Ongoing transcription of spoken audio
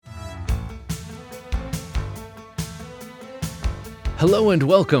Hello and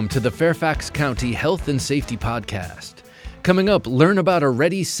welcome to the Fairfax County Health and Safety Podcast. Coming up, learn about a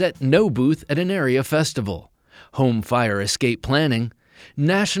Ready, Set, No booth at an area festival, home fire escape planning,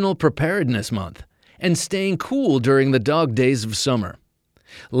 National Preparedness Month, and staying cool during the dog days of summer.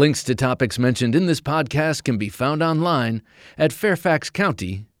 Links to topics mentioned in this podcast can be found online at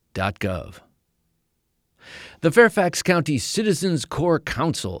fairfaxcounty.gov. The Fairfax County Citizens Corps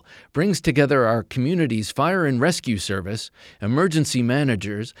Council brings together our community's fire and rescue service, emergency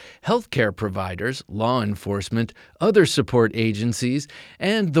managers, healthcare providers, law enforcement, other support agencies,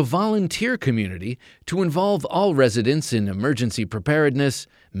 and the volunteer community to involve all residents in emergency preparedness,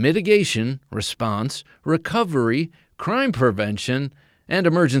 mitigation, response, recovery, crime prevention, and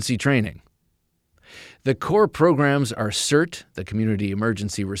emergency training. The Corps programs are CERT, the Community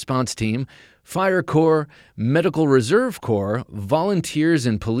Emergency Response Team, Fire Corps, Medical Reserve Corps, Volunteers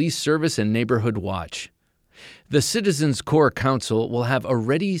in Police Service, and Neighborhood Watch. The Citizens Corps Council will have a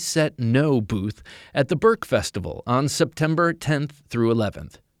Ready, Set, No booth at the Burke Festival on September 10th through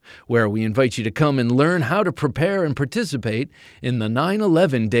 11th, where we invite you to come and learn how to prepare and participate in the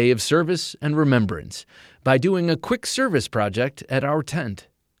 9/11 Day of Service and Remembrance by doing a quick service project at our tent.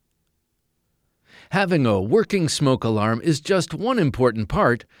 Having a working smoke alarm is just one important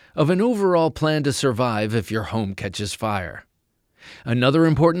part of an overall plan to survive if your home catches fire. Another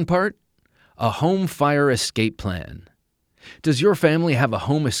important part? A home fire escape plan. Does your family have a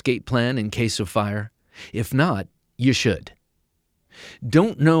home escape plan in case of fire? If not, you should.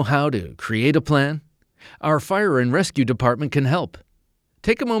 Don't know how to create a plan? Our fire and rescue department can help.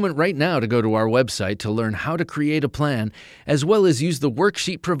 Take a moment right now to go to our website to learn how to create a plan, as well as use the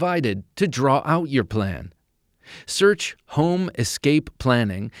worksheet provided to draw out your plan. Search Home Escape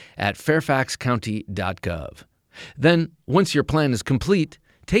Planning at fairfaxcounty.gov. Then, once your plan is complete,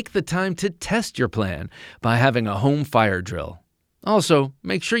 take the time to test your plan by having a home fire drill. Also,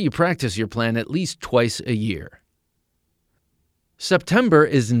 make sure you practice your plan at least twice a year. September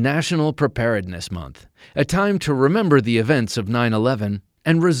is National Preparedness Month, a time to remember the events of 9/11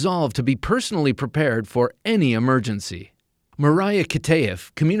 and resolve to be personally prepared for any emergency. Mariah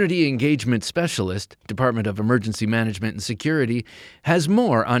Kitaev, Community Engagement Specialist, Department of Emergency Management and Security, has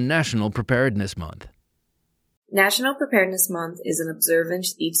more on National Preparedness Month. National Preparedness Month is an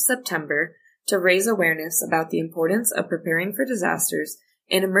observance each September to raise awareness about the importance of preparing for disasters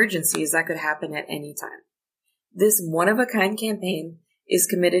and emergencies that could happen at any time. This one-of-a-kind campaign is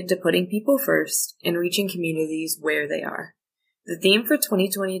committed to putting people first and reaching communities where they are. The theme for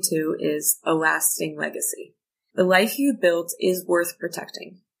 2022 is A Lasting Legacy. The life you built is worth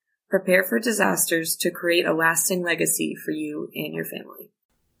protecting. Prepare for disasters to create a lasting legacy for you and your family.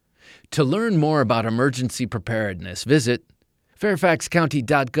 To learn more about emergency preparedness, visit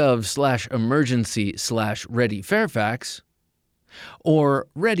fairfaxcounty.gov/emergency/readyfairfax or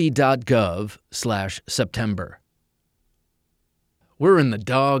ready.gov/September. We're in the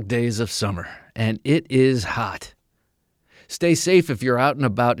dog days of summer, and it is hot. Stay safe if you're out and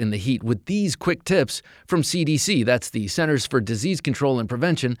about in the heat with these quick tips from CDC, that's the Centers for Disease Control and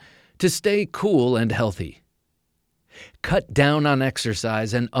Prevention, to stay cool and healthy. Cut down on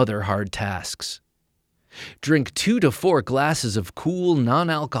exercise and other hard tasks. Drink 2 to 4 glasses of cool,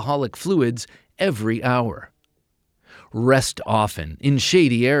 non-alcoholic fluids every hour. Rest often in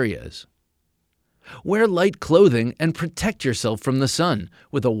shady areas. Wear light clothing and protect yourself from the sun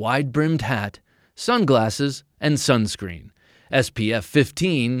with a wide-brimmed hat, sunglasses, and sunscreen, SPF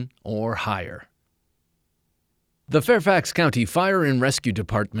 15 or higher. The Fairfax County Fire and Rescue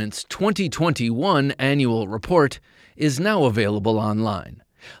Department's 2021 annual report is now available online.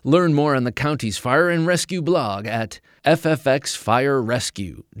 Learn more on the county's fire and rescue blog at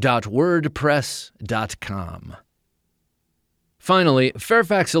ffxfirerescue.wordpress.com. Finally,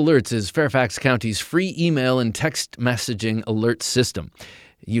 Fairfax Alerts is Fairfax County's free email and text messaging alert system.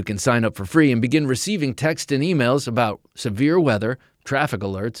 You can sign up for free and begin receiving text and emails about severe weather, traffic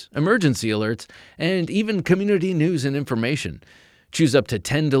alerts, emergency alerts, and even community news and information. Choose up to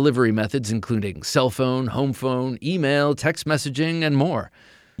 10 delivery methods, including cell phone, home phone, email, text messaging, and more.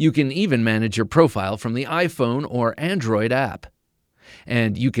 You can even manage your profile from the iPhone or Android app.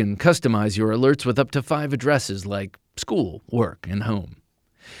 And you can customize your alerts with up to 5 addresses like school, work, and home.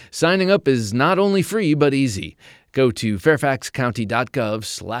 Signing up is not only free, but easy. Go to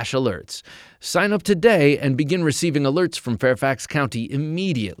fairfaxcounty.gov/alerts. Sign up today and begin receiving alerts from Fairfax County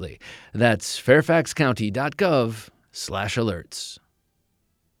immediately. That's fairfaxcounty.gov/alerts.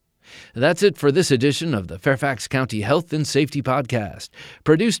 That's it for this edition of the Fairfax County Health and Safety Podcast,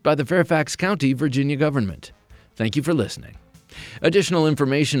 produced by the Fairfax County, Virginia government. Thank you for listening. Additional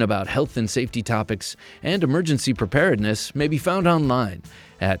information about health and safety topics and emergency preparedness may be found online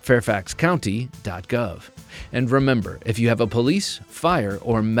at fairfaxcounty.gov. And remember, if you have a police, fire,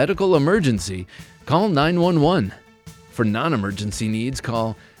 or medical emergency, call 911. For non-emergency needs,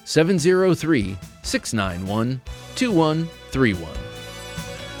 call 703-691-2131.